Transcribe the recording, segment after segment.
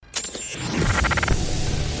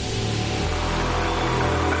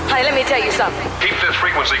Hey, let me tell you something. Keep this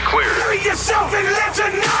frequency clear. Free yourself and live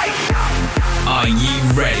tonight! Are you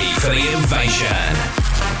ready for the invasion?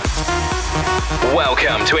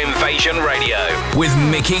 Welcome to Invasion Radio with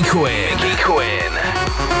Micky Quinn.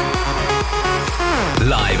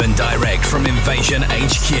 Live and direct from Invasion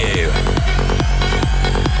HQ.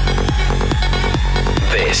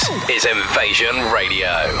 This is Invasion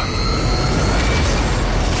Radio.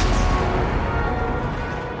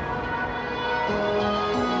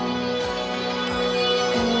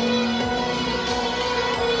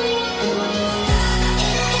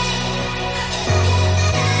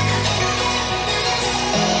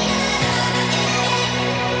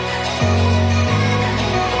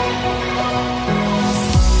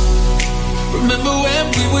 Remember when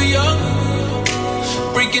we were young,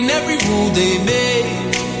 breaking every rule they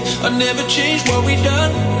made. I never changed what we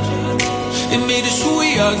done. It made us who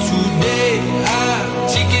we are today. I'm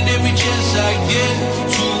taking every chance I get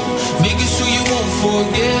to make it so you won't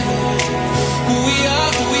forget who we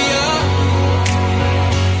are, who we are.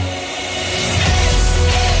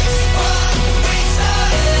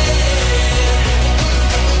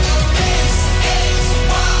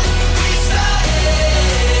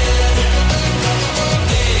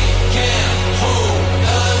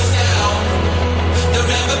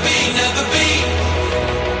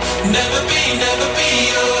 Never be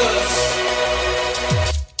yours.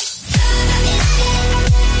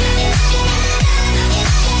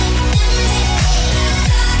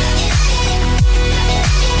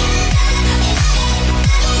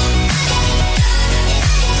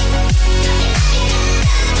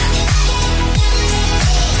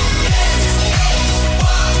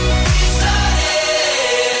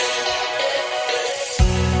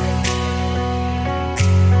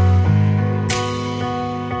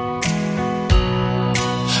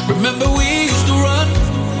 Remember we used to run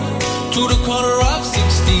to the corner of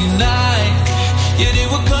 69. Yeah, they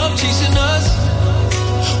would come chasing us.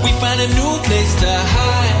 We find a new place to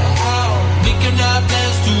hide out, making our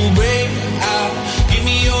plans to break out. Give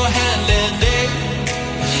me your hand and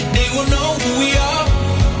they will know who we are.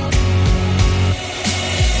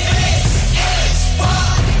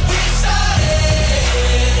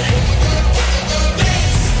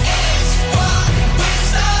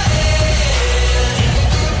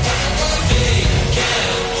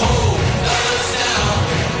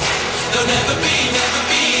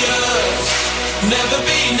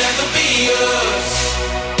 Never be yours.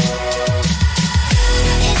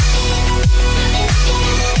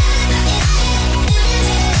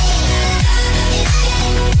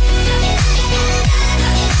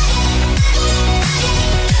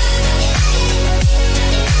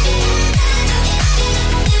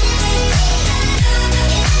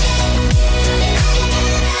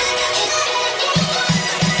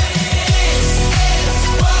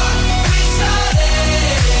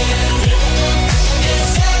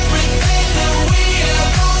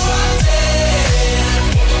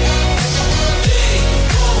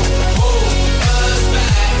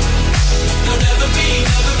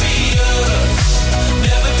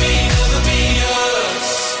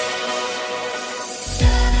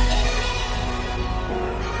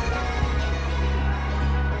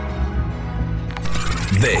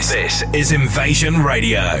 This is Invasion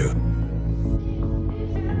Radio.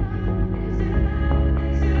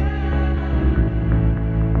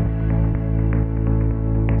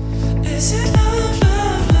 Is it love,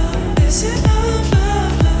 love, love? Is it love,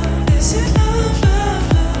 love, love? Is it love,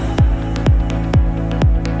 love, love?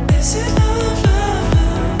 Is it love, love,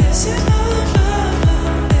 love? Is it love, love,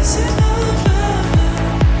 love? Is it love, love,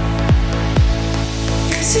 love?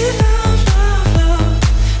 Is it love?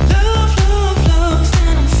 Love, love, love,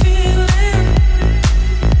 and I'm feeling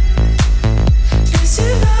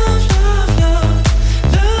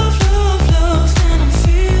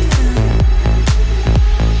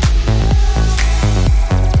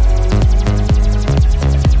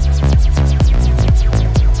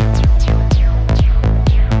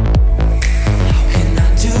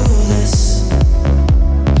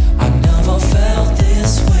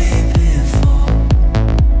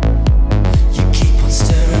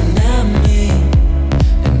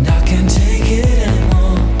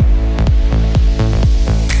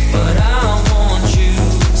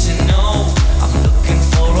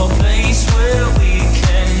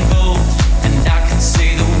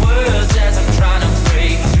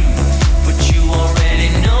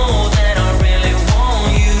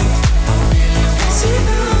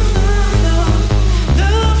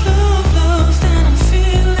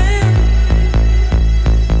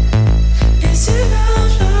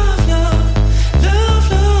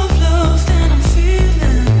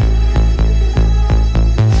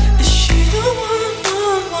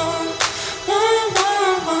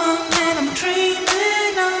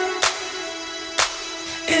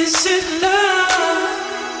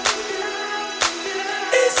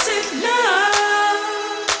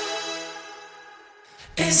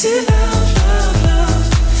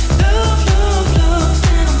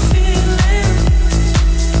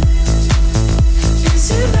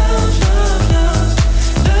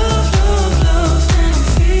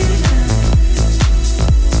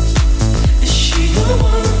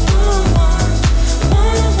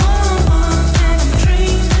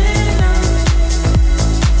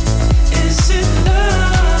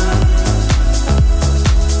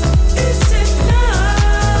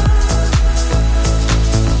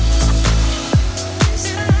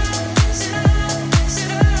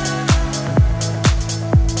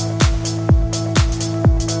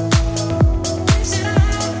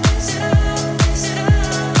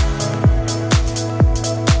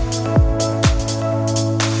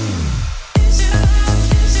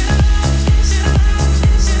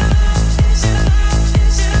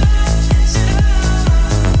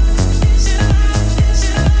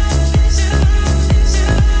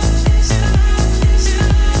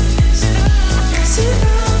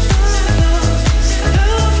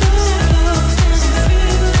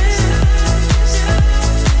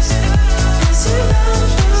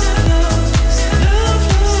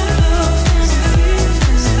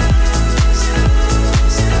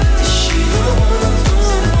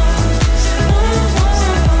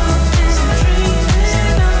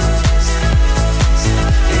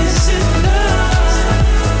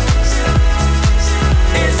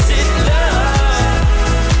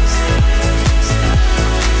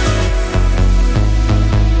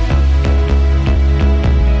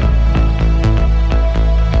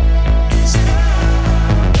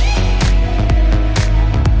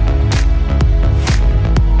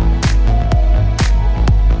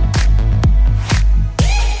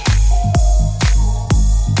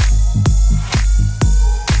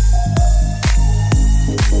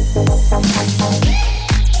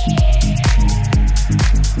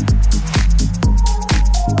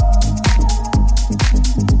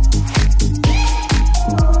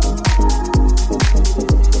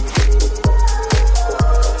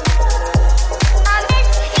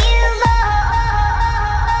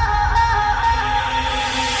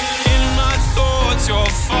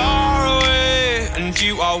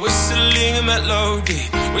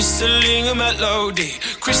whistling a melody,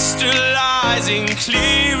 crystallizing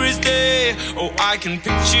clear as day. Oh, I can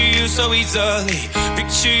picture you so easily,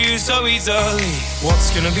 picture you so easily. What's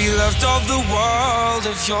gonna be left of the world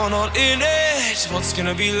if you're not in it? What's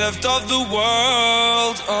gonna be left of the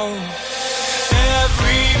world? Oh,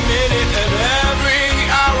 every minute and every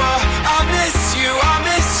hour, I miss you, I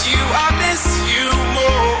miss you, I miss you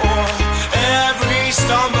more. Every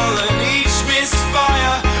stumble and each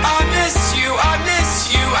misfire, I miss you, I miss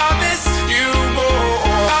you, I miss you more.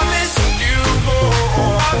 I miss you more.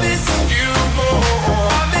 I miss you more.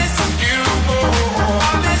 I miss you more.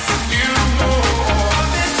 I miss you more. I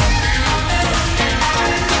miss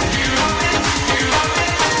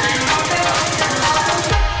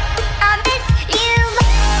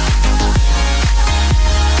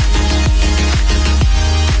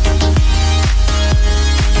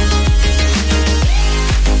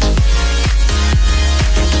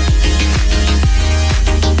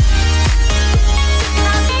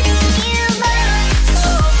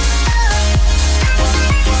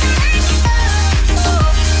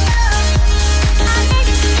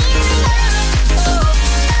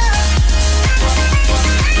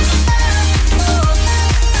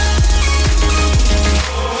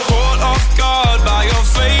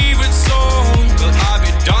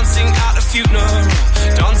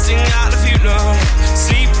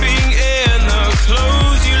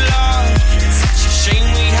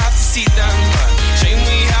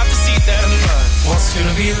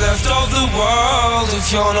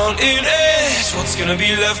you're not in it, what's gonna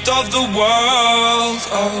be left of the world?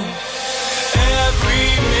 Oh, every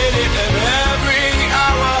minute and every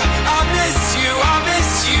hour, I miss you, I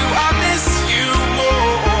miss you, I miss you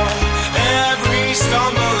more. Every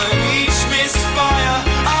stumble and each misfire,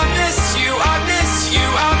 I miss you, I miss you,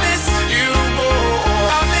 I miss you more.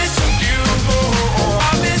 I miss you more.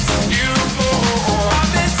 I miss you more.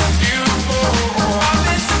 I miss you more. I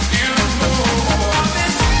miss you more. I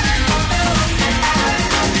miss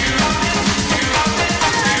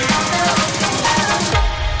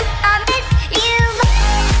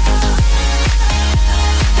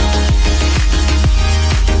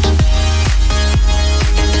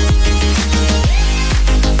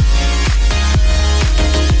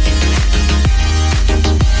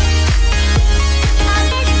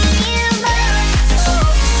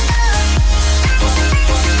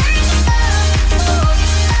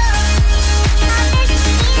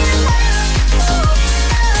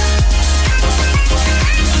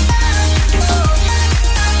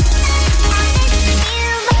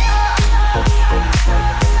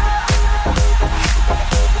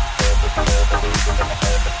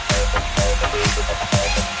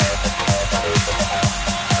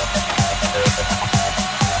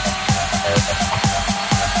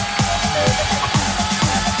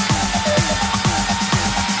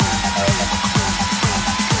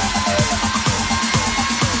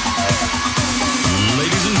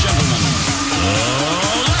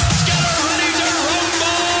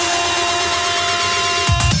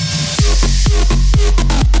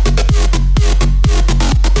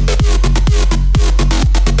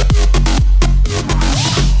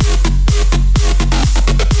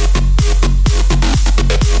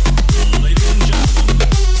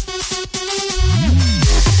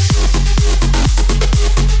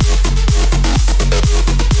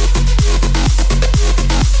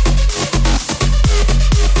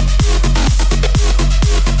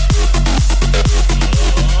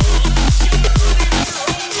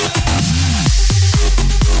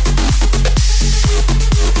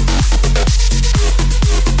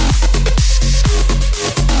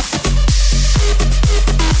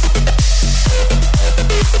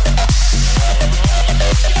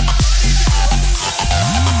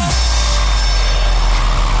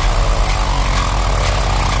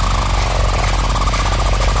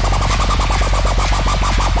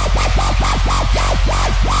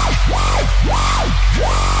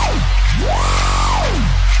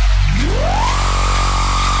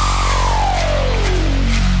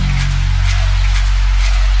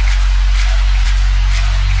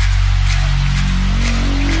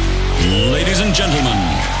and gentlemen,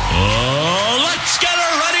 let's get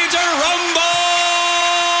ready to rumble!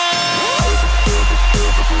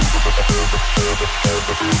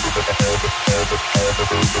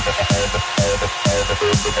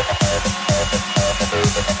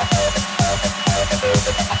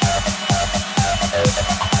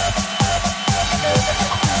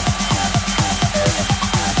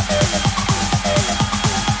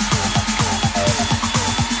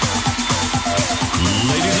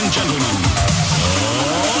 Ladies and gentlemen,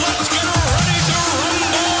 let's get ready to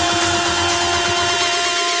rumble!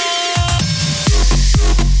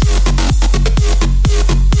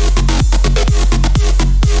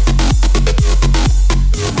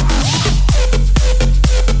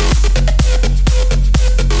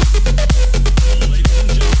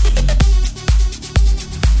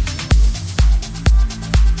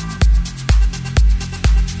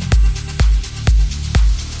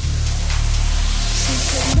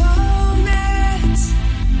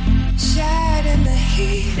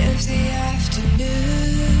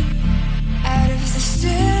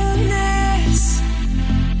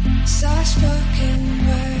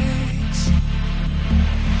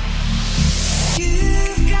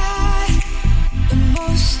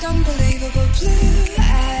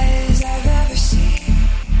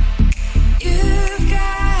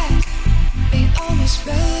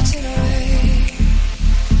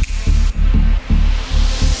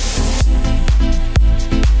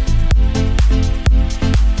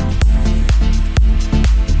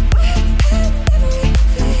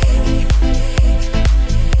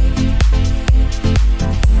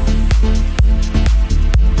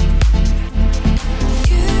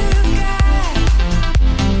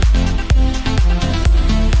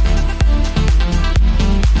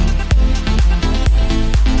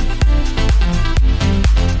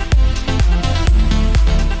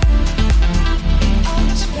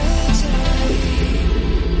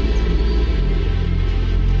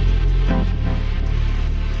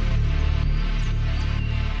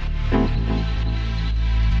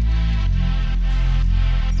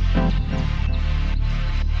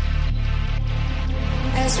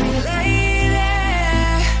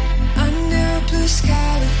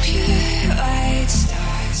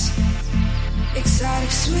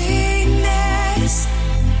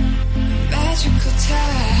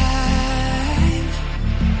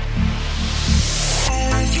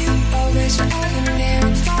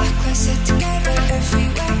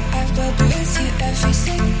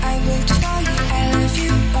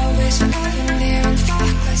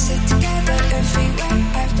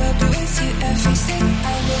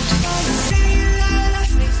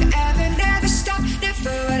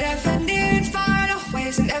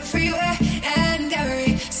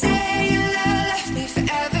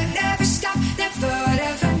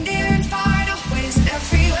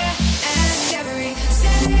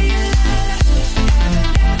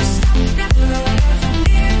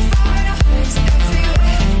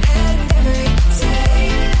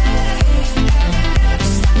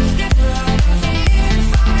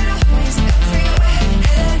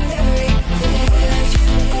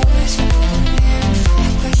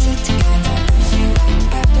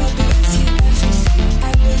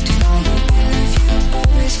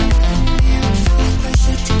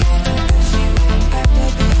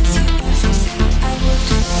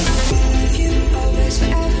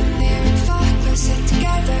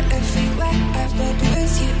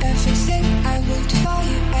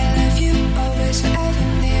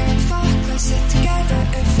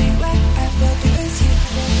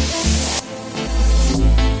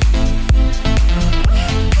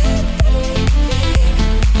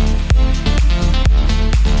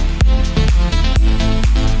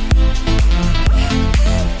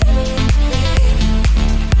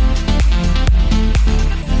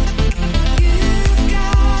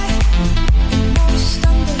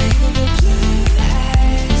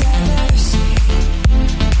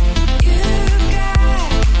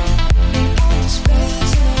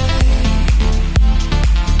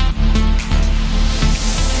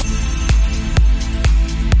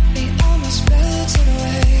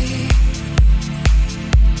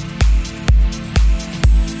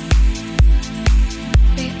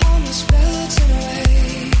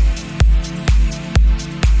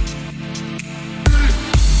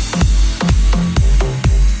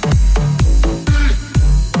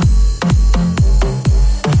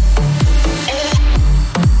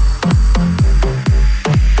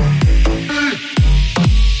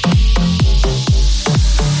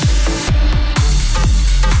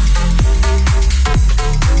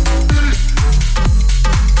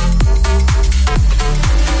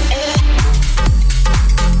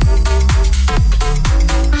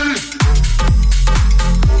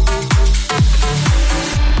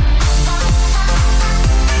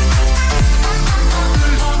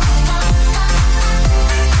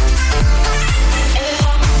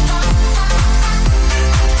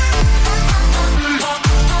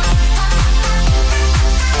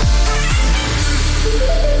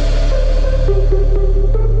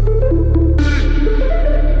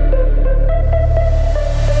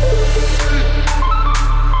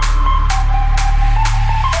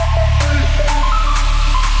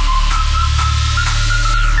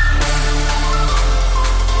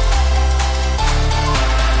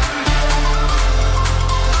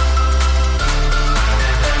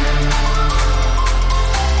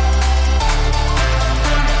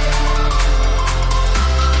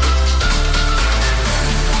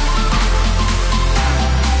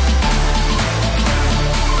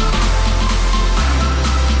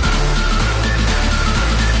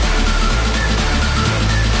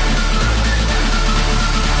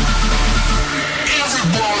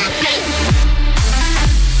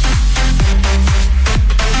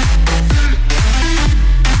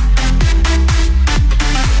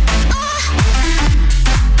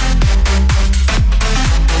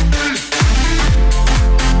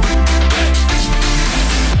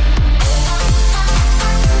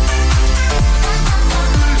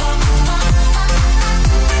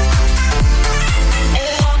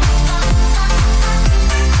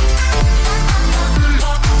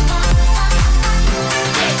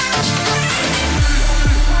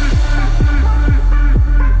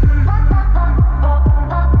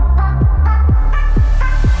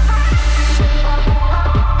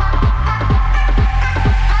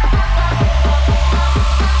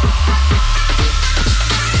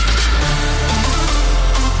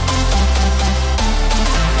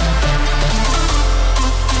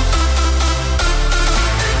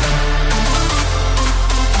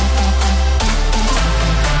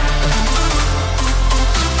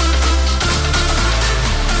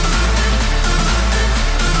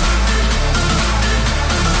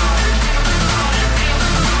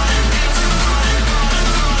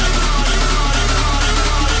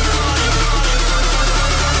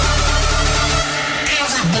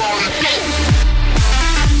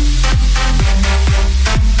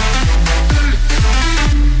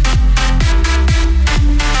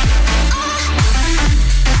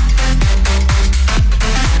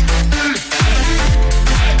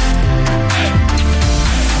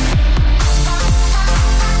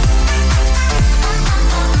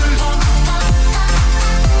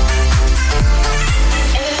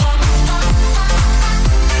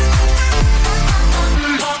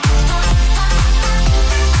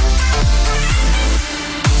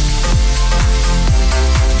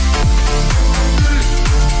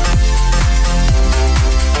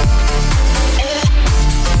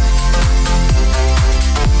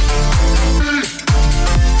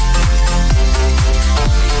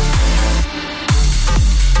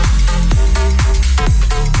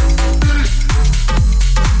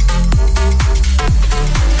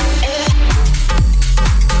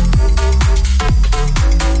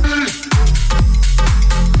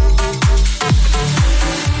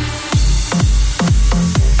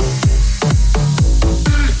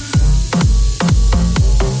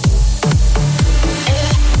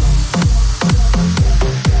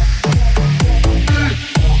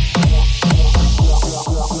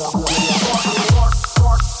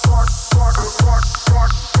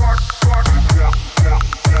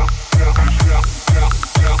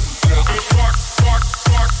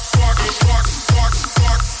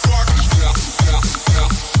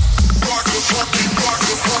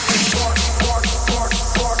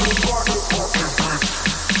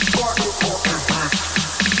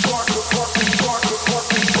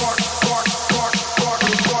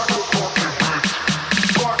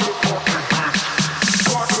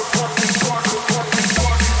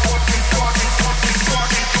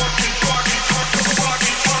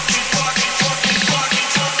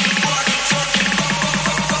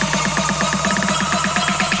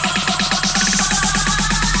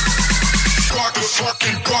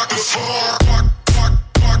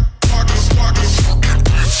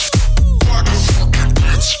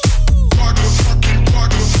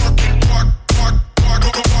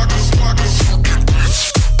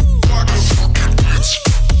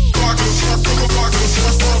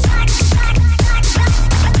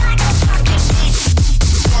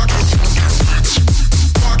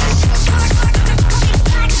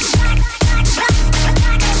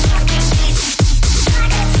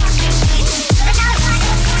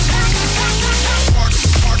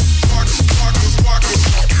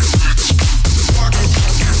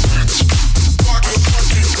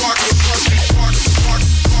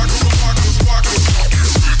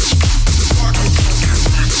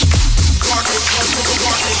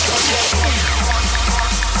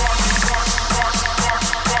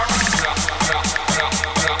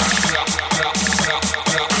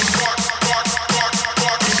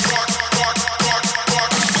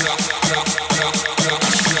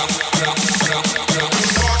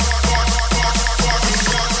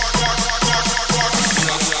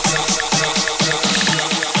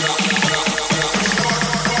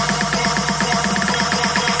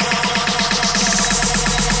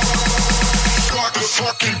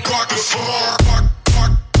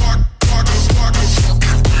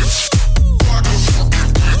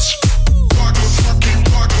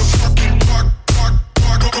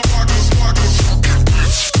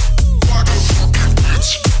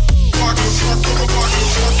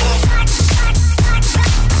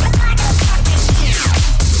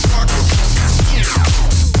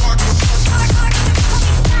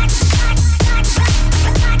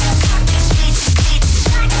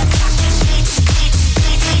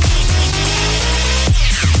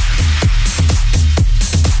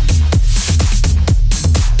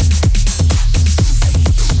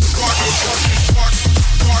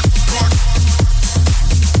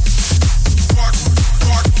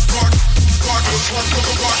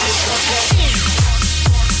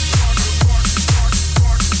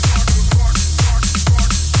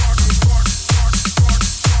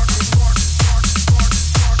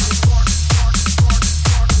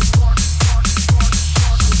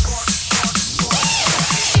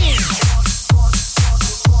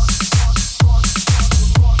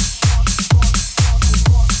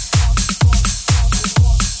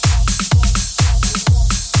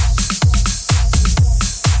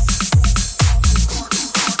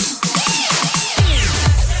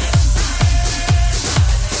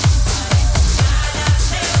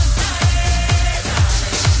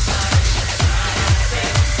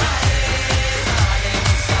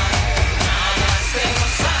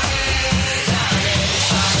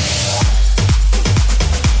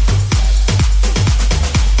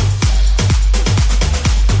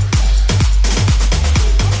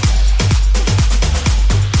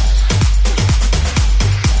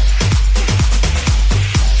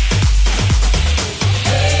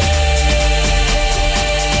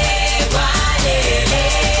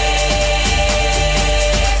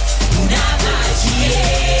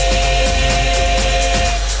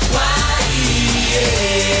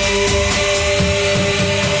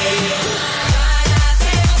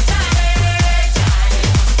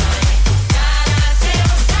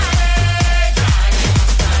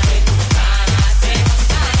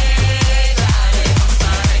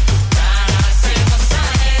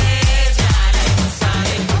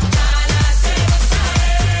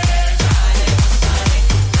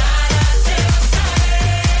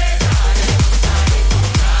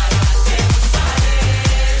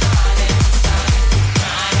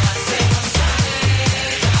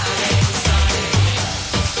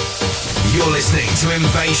 You're listening to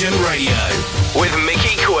Invasion Radio with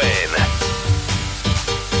Micky Quinn.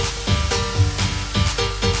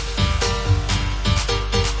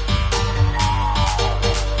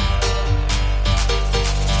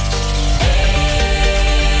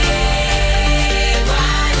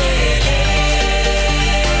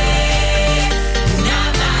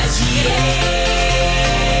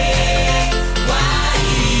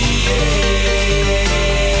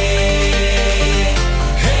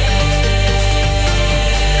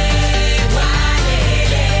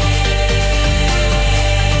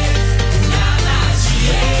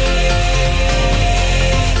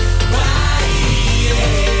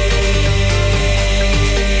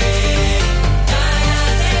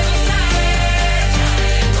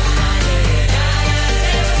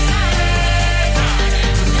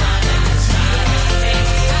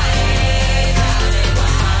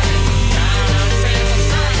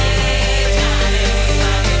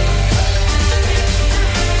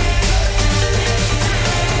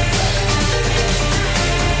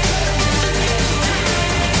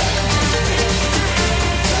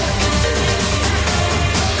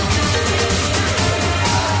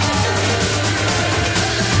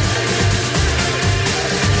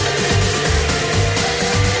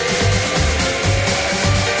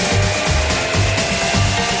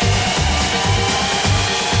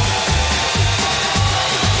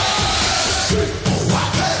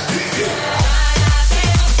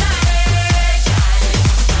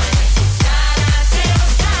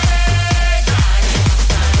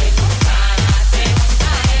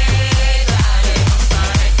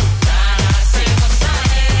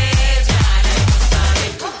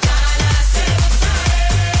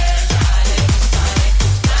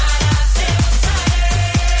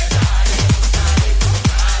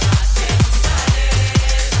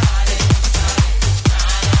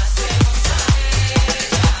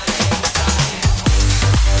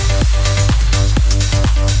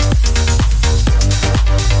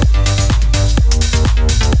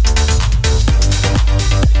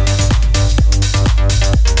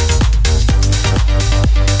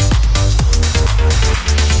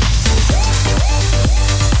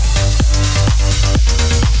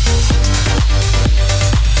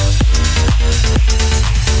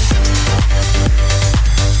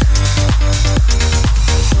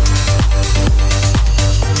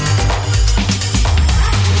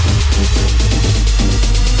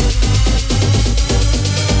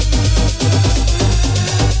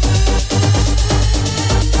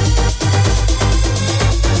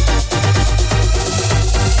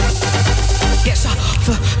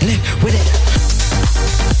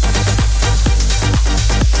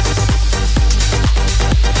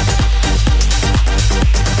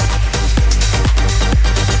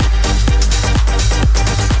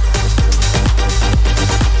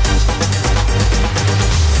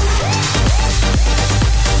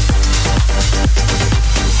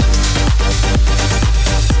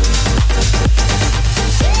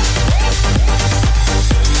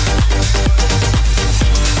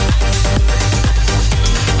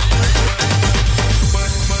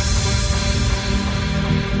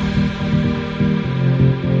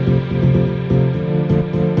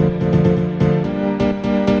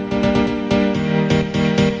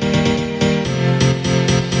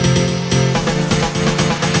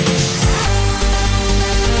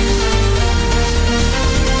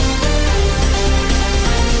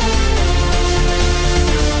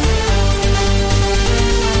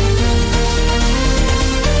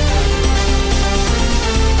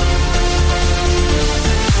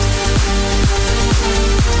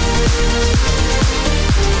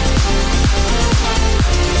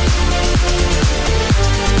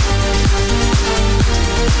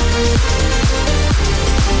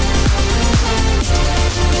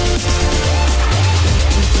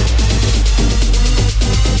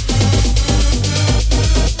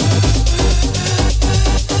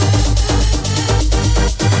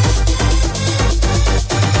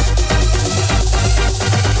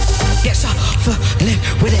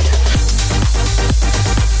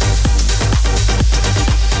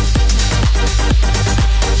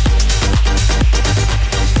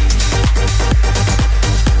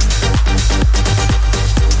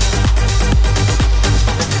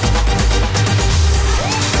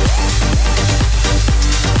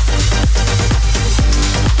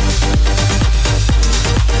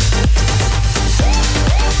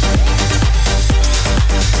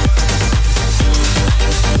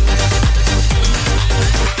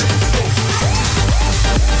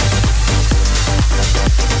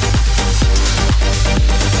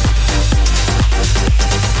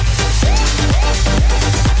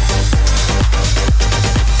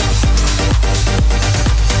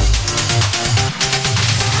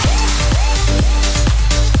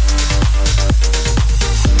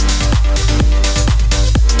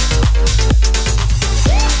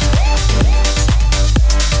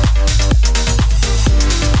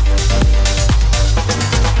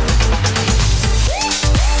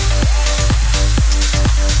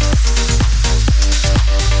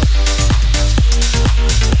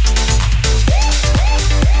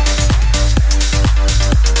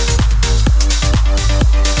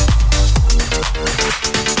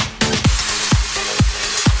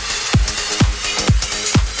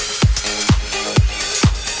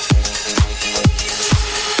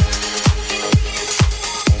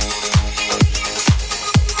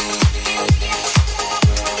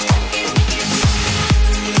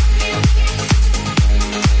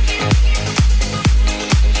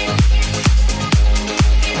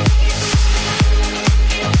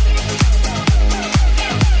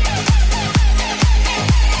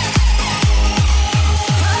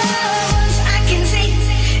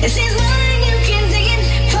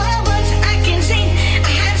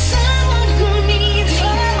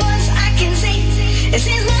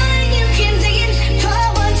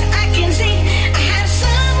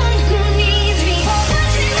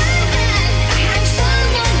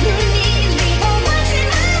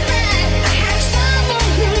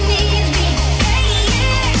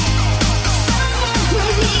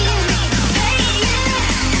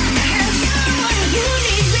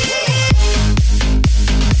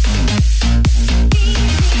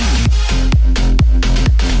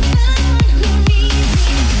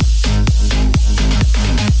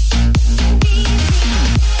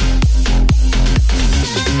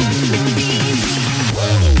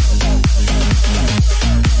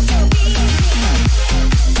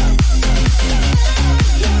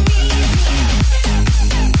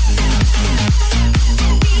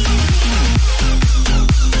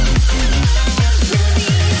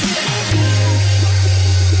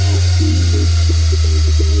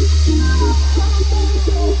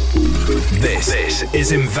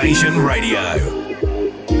 is Invasion Radio.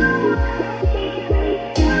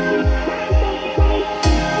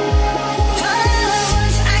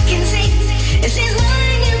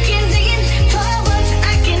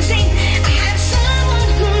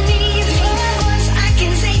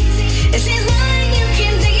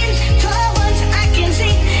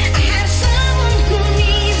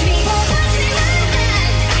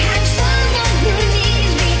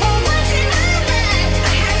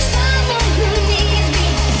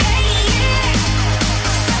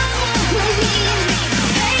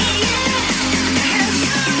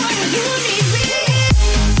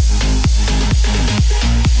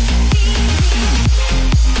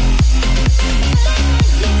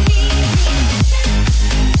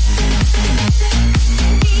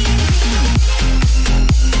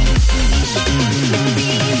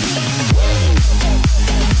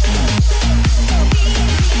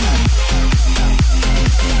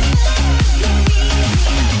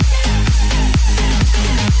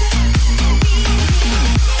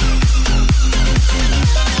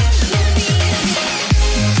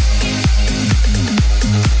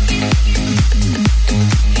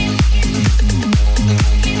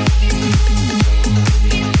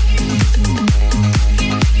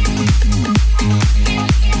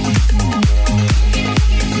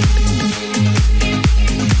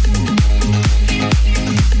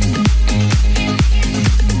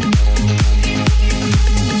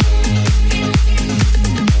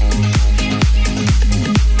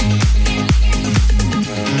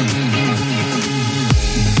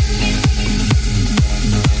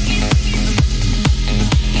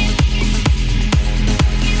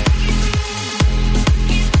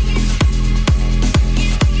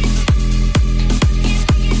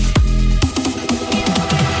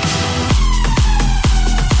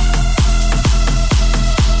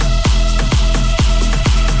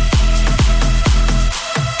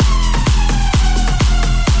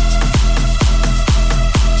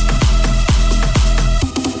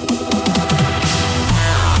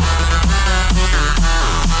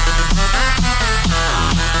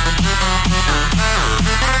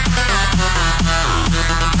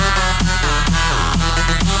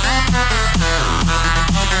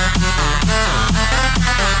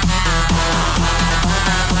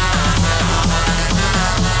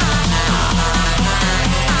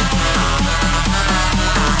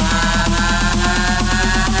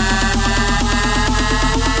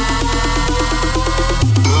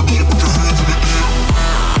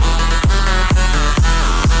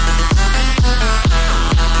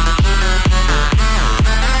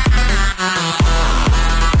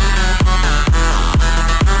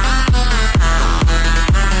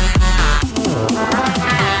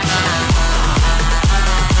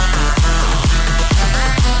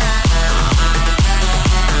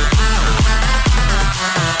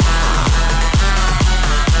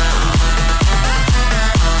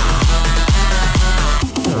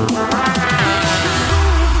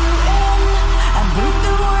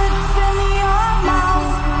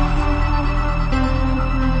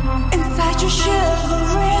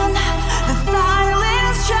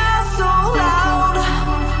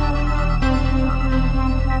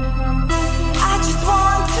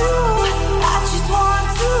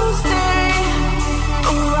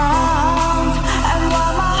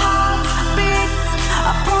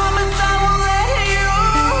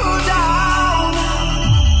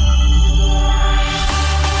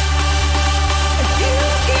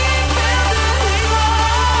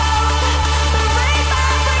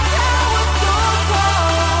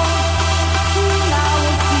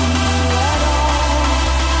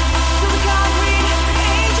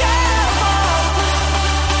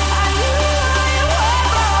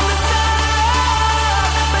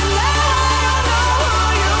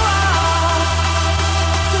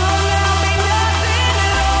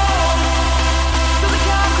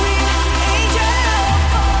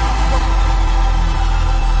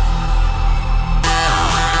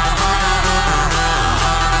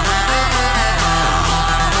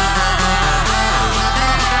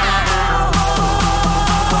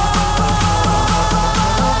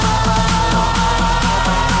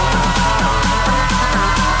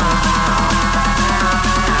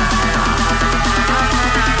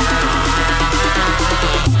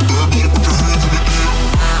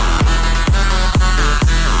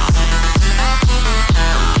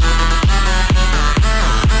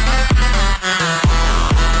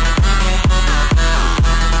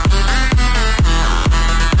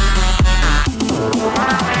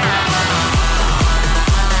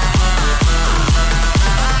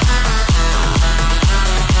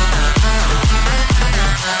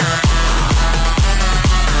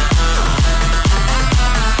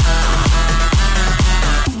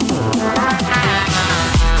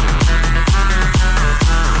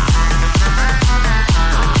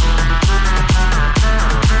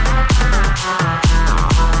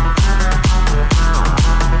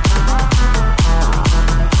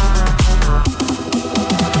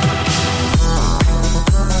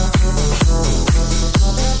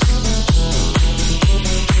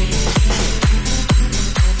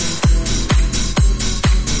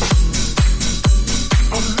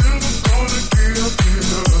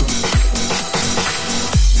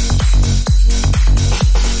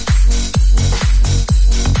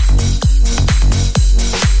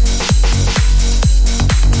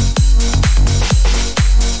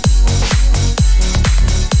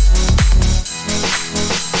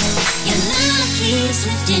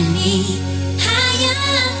 keeps lifting me higher.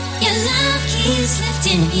 Your love keeps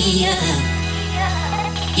lifting me up.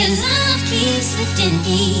 Your love keeps lifting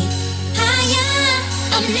me higher.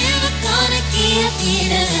 I'm never gonna give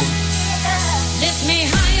it up. Lift me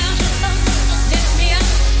higher. Lift me up.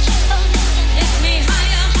 Lift me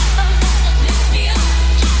higher. Lift me up.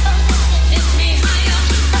 Lift me higher.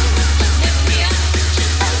 Lift me up.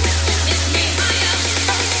 Lift me higher.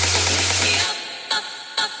 Lift me up, up,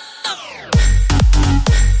 up, up.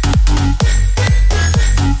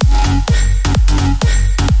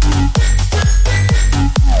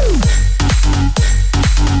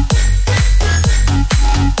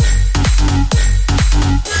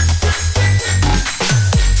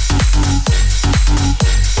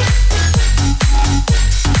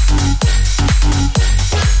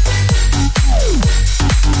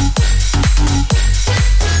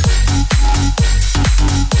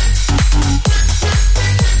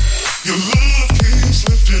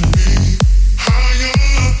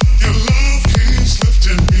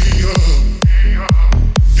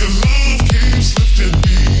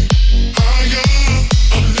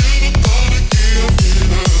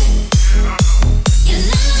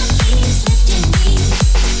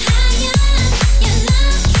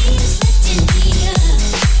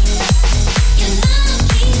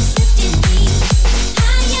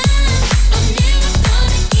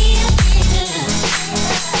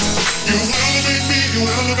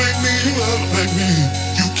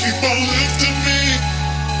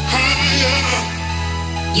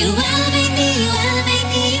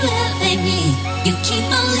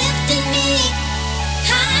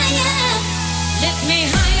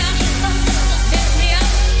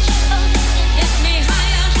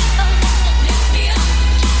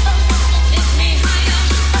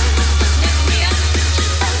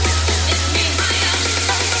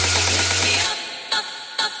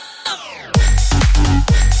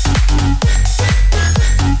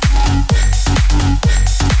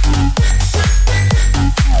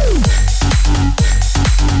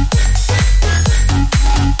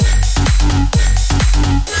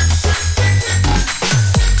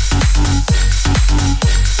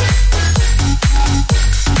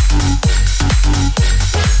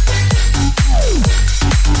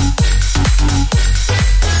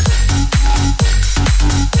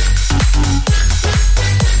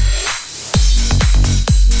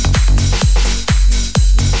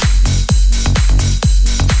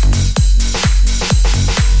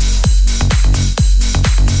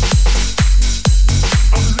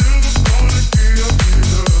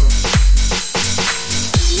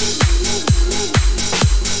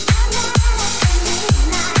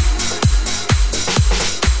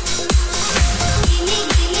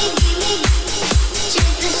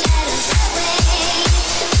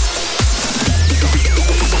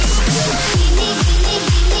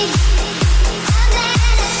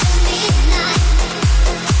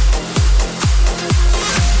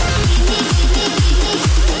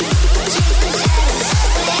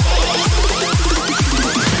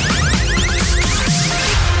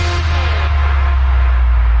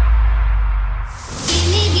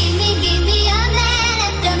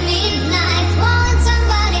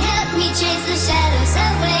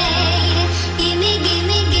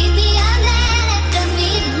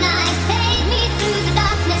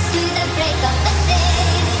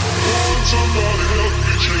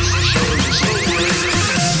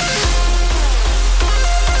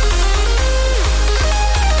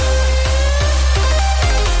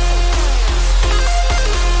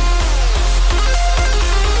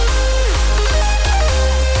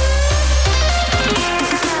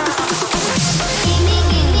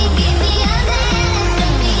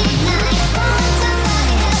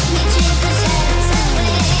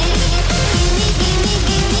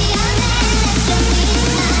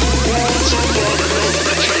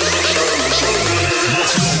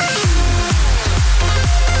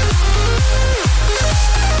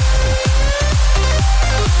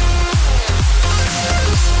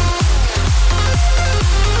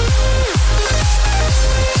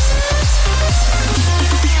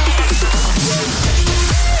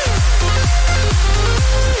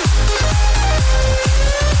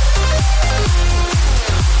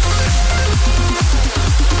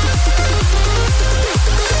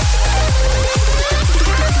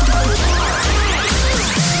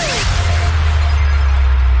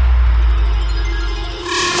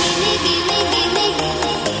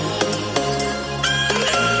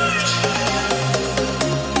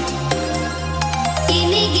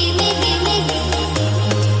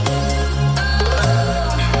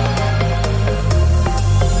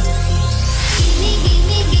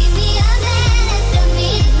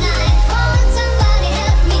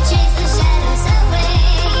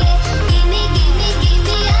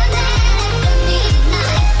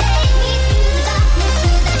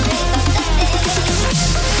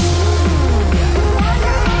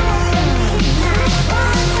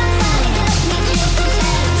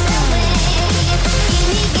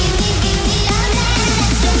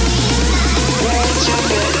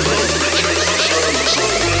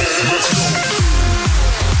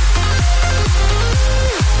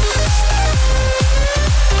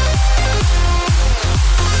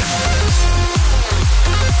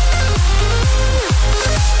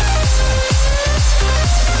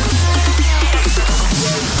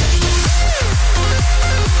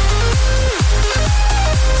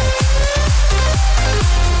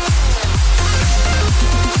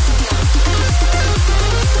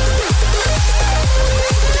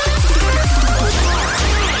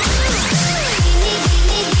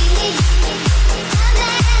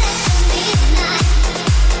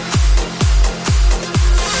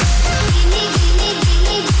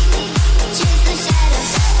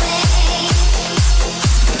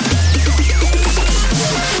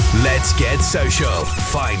 Social.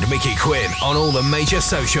 Find Micky Quinn on all the major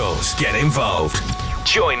socials. Get involved.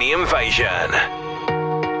 Join the invasion.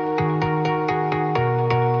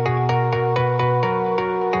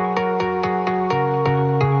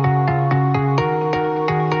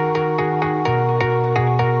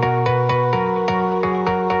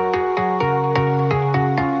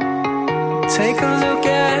 Take a look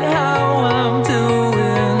at how I'm doing.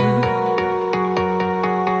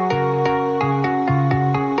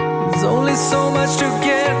 There's only so much to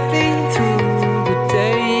get me through the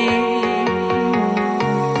day.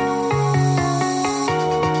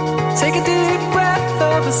 Take a deep breath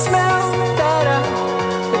of a smell that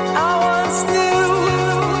I once knew.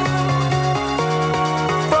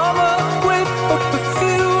 From a whiff of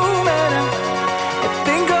perfume and I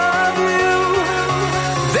think of you.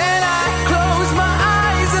 Then I close my eyes.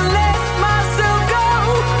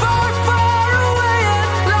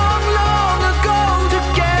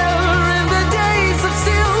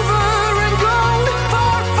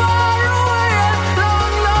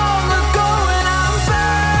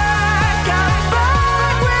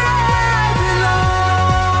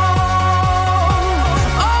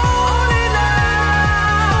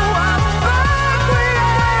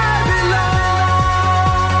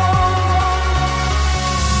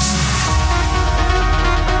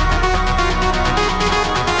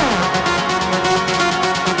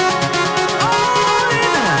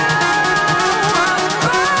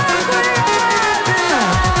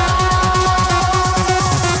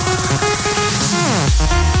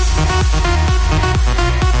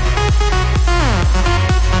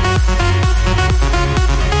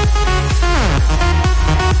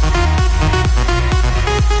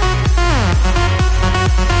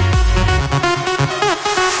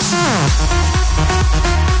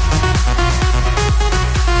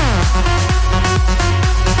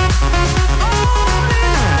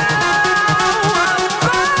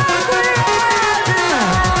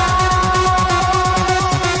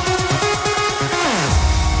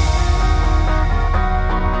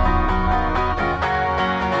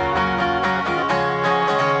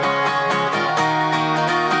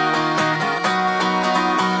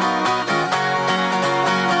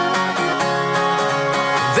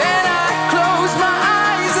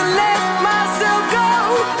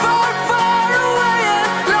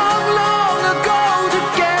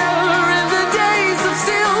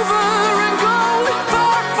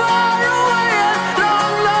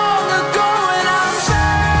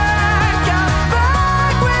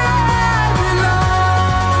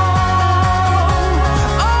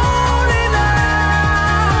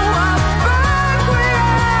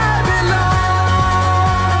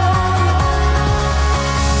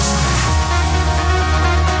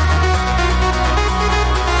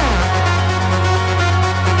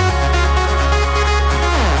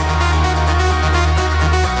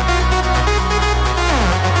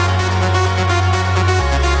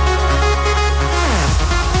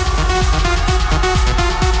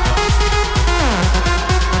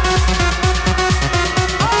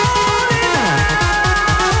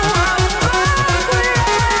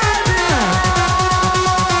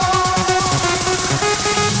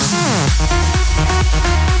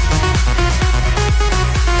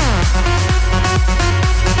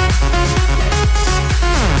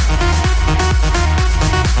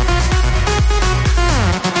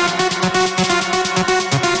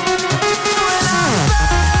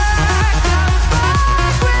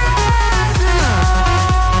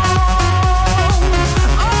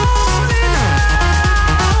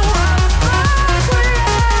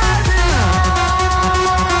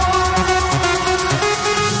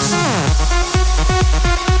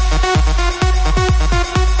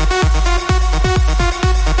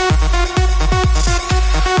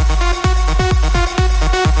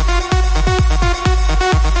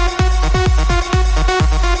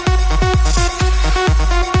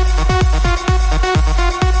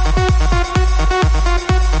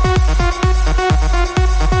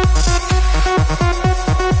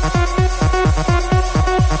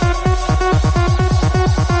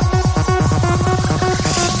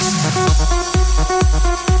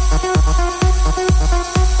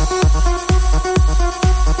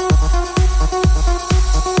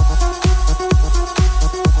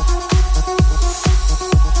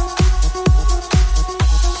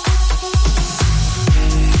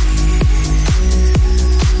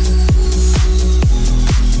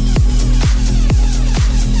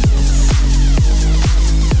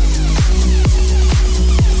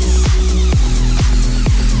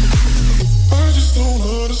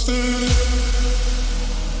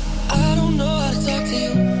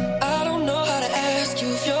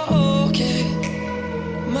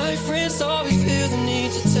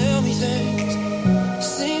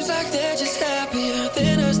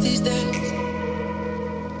 these days.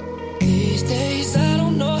 These days I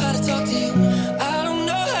don't know how to talk to you. I don't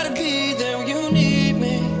know how to be there when you need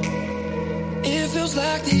me. It feels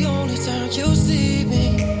like the only time you see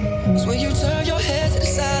me is when you turn your head to the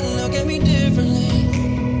side and look at me differently.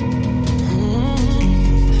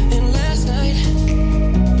 And last night,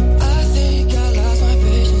 I think I lost my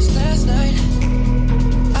patience. Last night,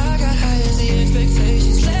 I got high as the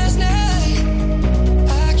expectations. Last night,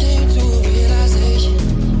 I came to a realization,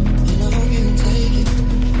 and I hope you can take it.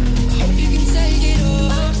 I hope you can take it.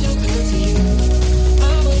 Oh, I'm so good to you.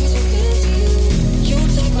 I'm way so good to you. You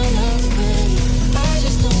take my love for granted. I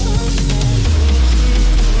just don't understand.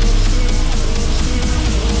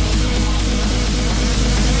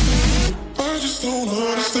 I just don't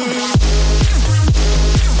understand.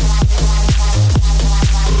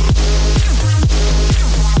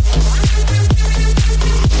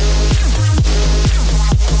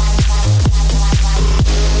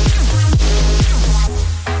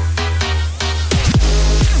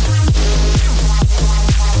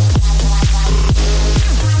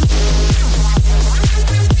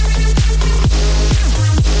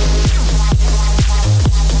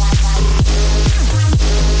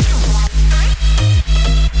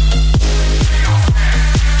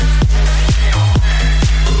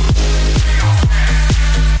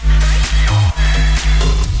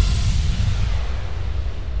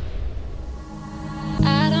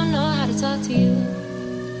 I don't know how to talk to you.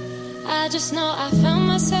 I just know I found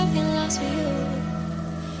myself getting lost with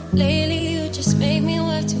you. Lately you just made me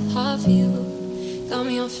work too hard for you. Got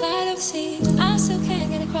me on flight overseas, I still can't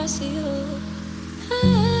get across to you.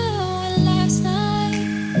 Oh, and last night,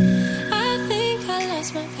 I think I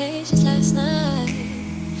lost my patience last night.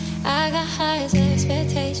 I got high as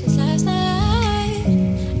expectations last night.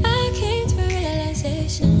 I came to a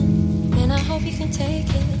realization, and I hope you can take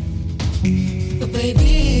it. But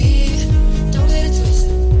baby, don't get it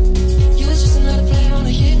twisted. You was just another player on a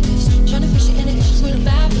hit list, trying to fix your inner issues with a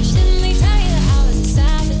bad bitch. Didn't they tell you that I was a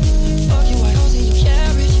savage? Fuck you, I don't see you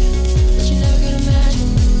carriage, but you never could imagine.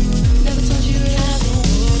 Never told you you'd have it.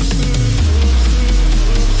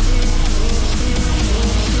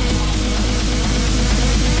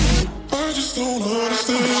 I just don't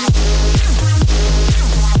understand.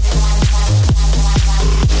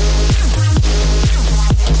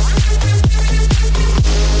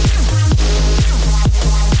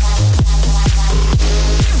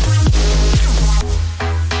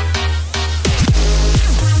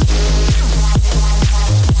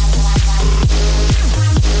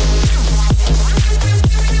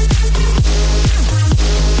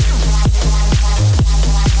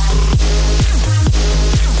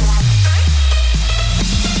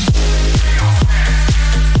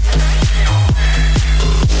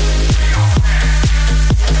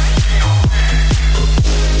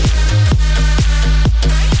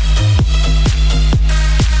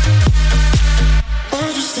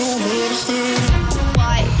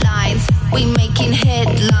 White lines, we making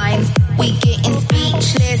headlines. We getting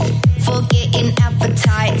speechless, forgetting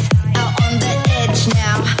appetites. Out on the edge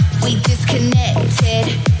now, we disconnected.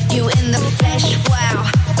 You in the flesh, wow,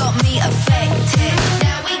 got me affected.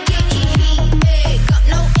 Now we getting heated, got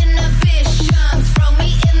no inhibitions. Throw me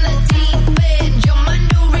in the deep end, you're my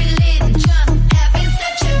new religion. Having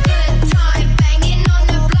such a good time, banging on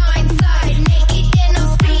the blind side. Naked and I'm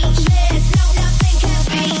speechless, no, nothing can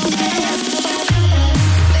beat this.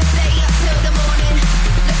 Let's stay up till the morning.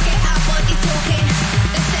 Let's get our bodies talking.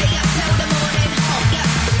 Let's stay up till the morning. Oh yeah.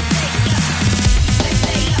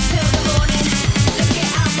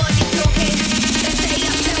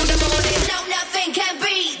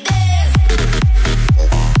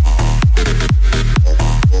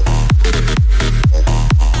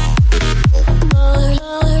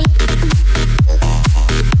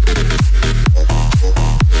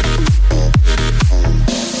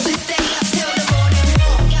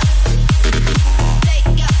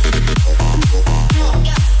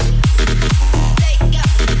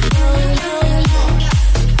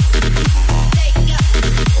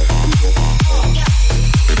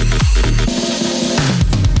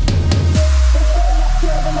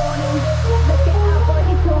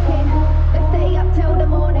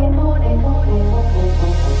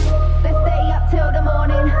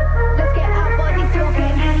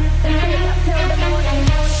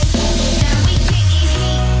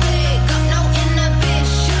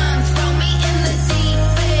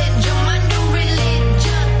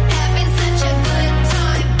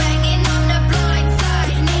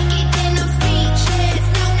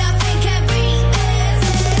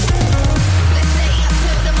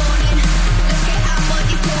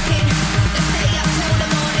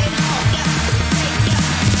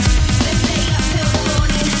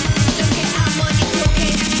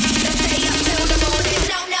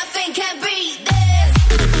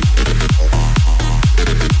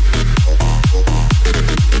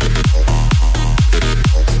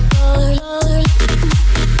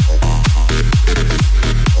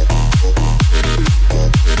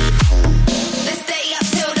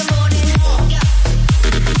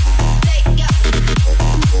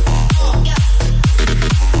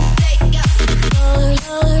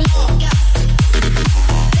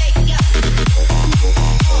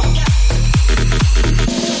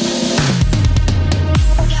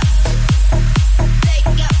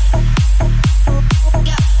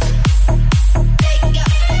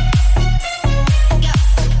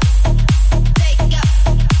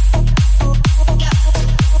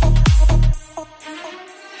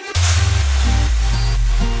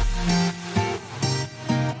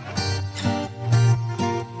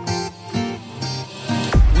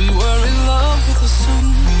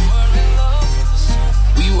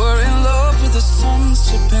 the sun,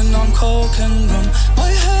 sipping on coke and rum.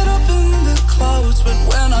 My head up in the clouds, but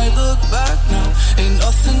when I look back now, ain't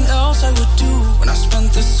nothing else I would do when I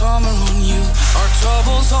spent the summer on you. Our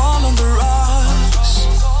troubles all on the rocks.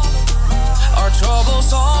 Our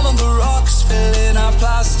troubles all on the rocks, filling our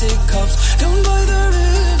plastic cups. Down by the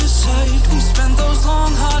riverside, we spent those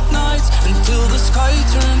long hot nights until the sky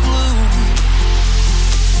turned blue.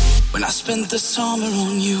 When I spent the summer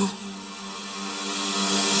on you.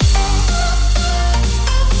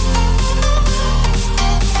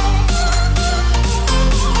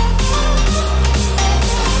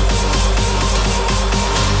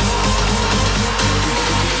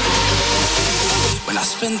 When I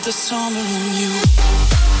spent the summer on you.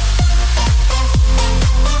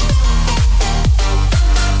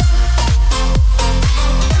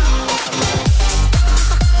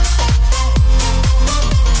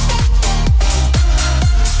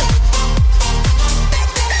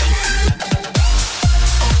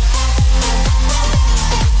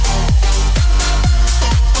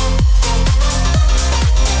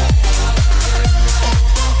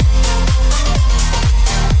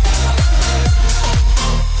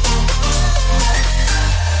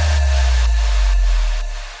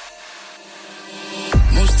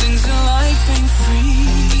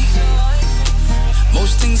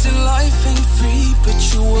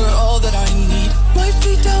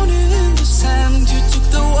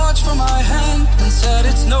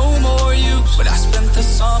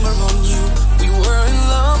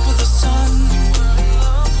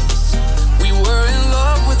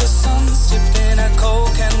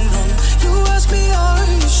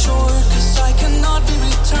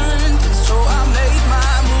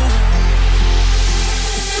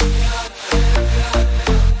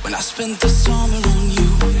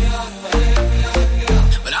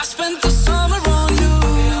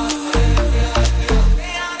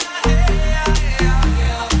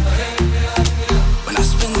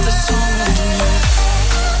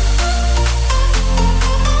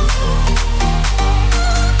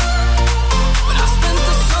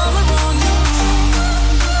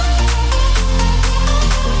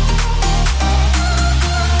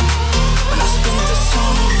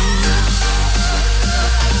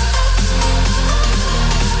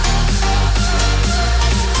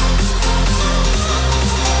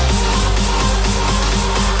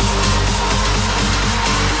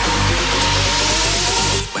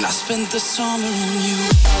 The summer on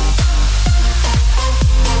you.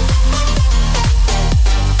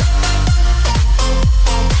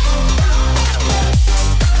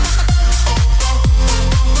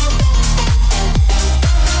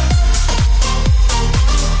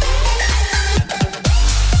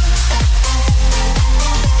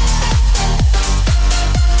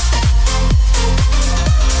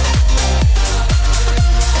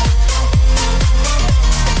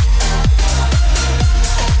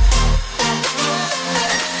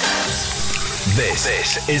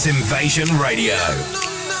 This is Invasion Radio.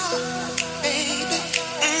 Baby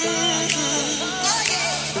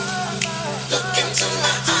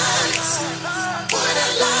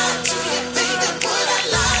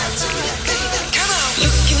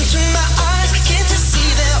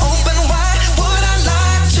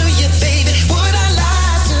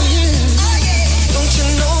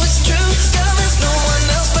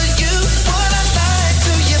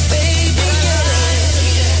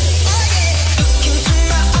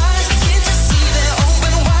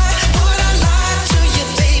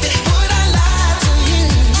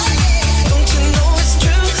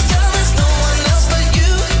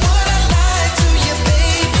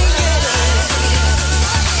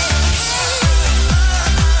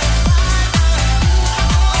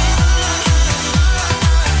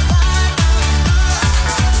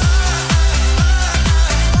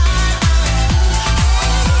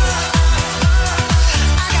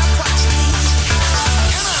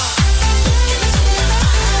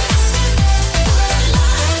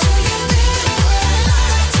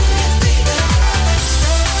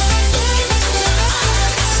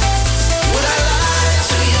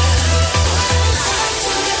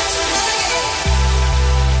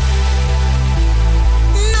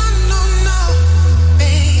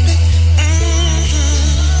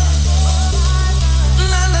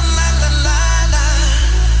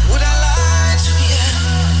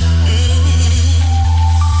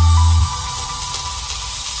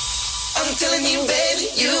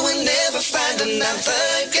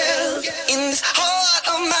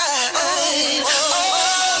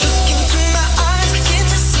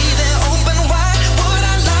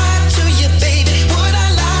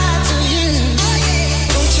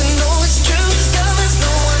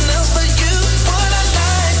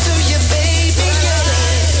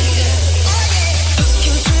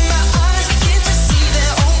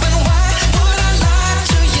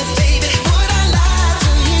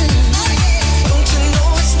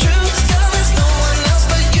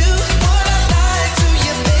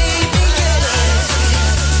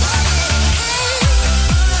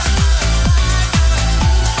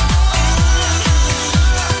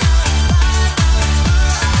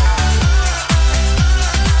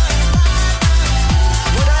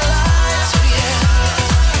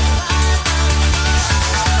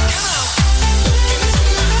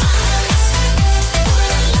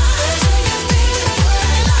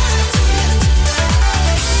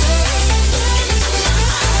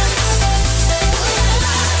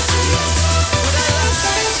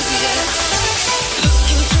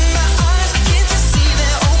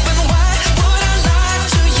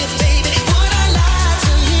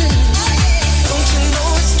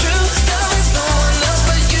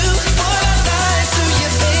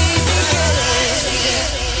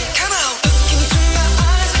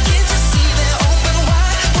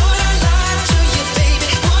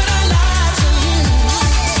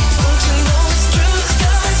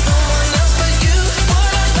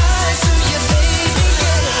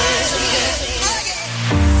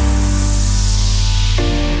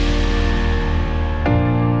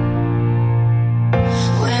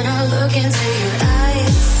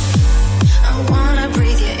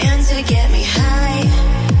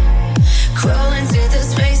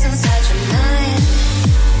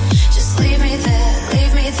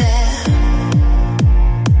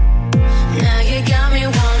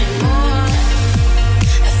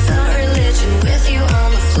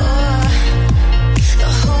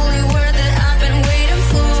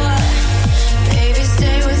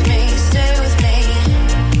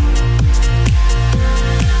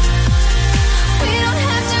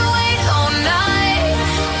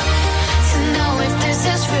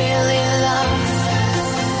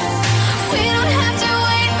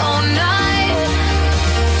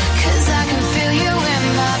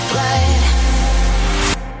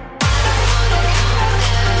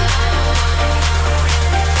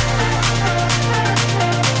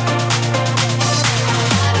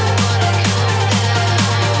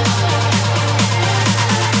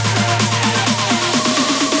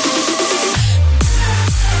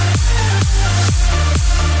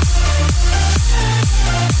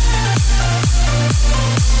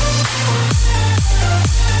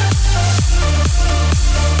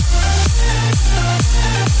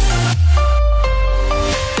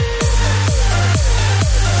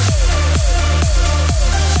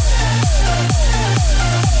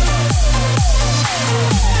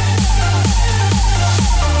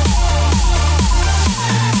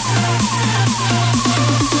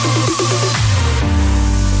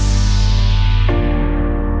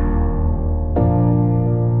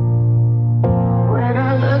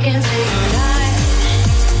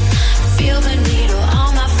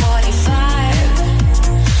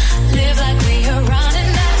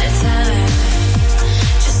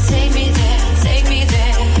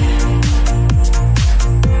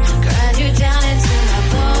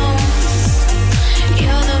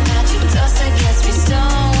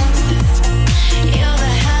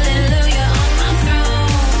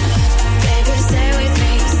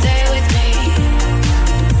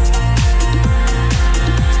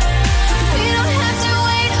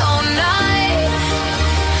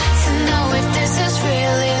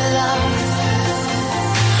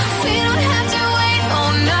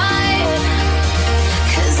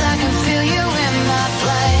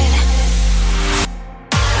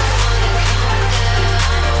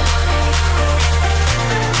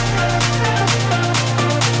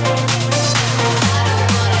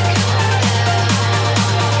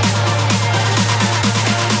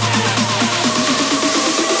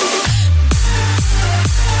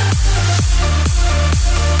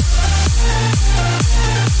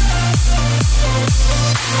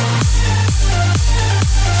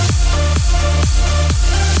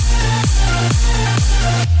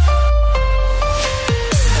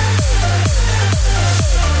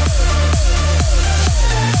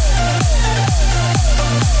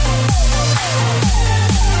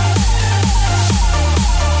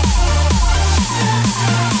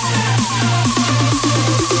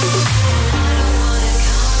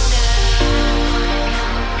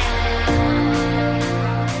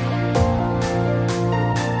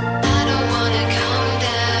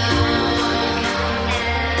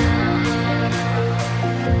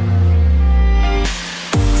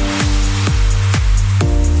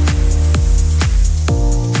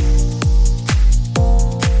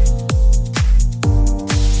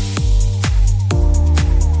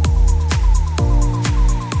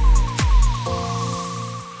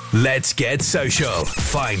Let's get social.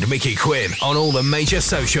 Find Micky Quinn on all the major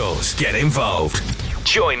socials. Get involved.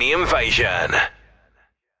 Join the invasion.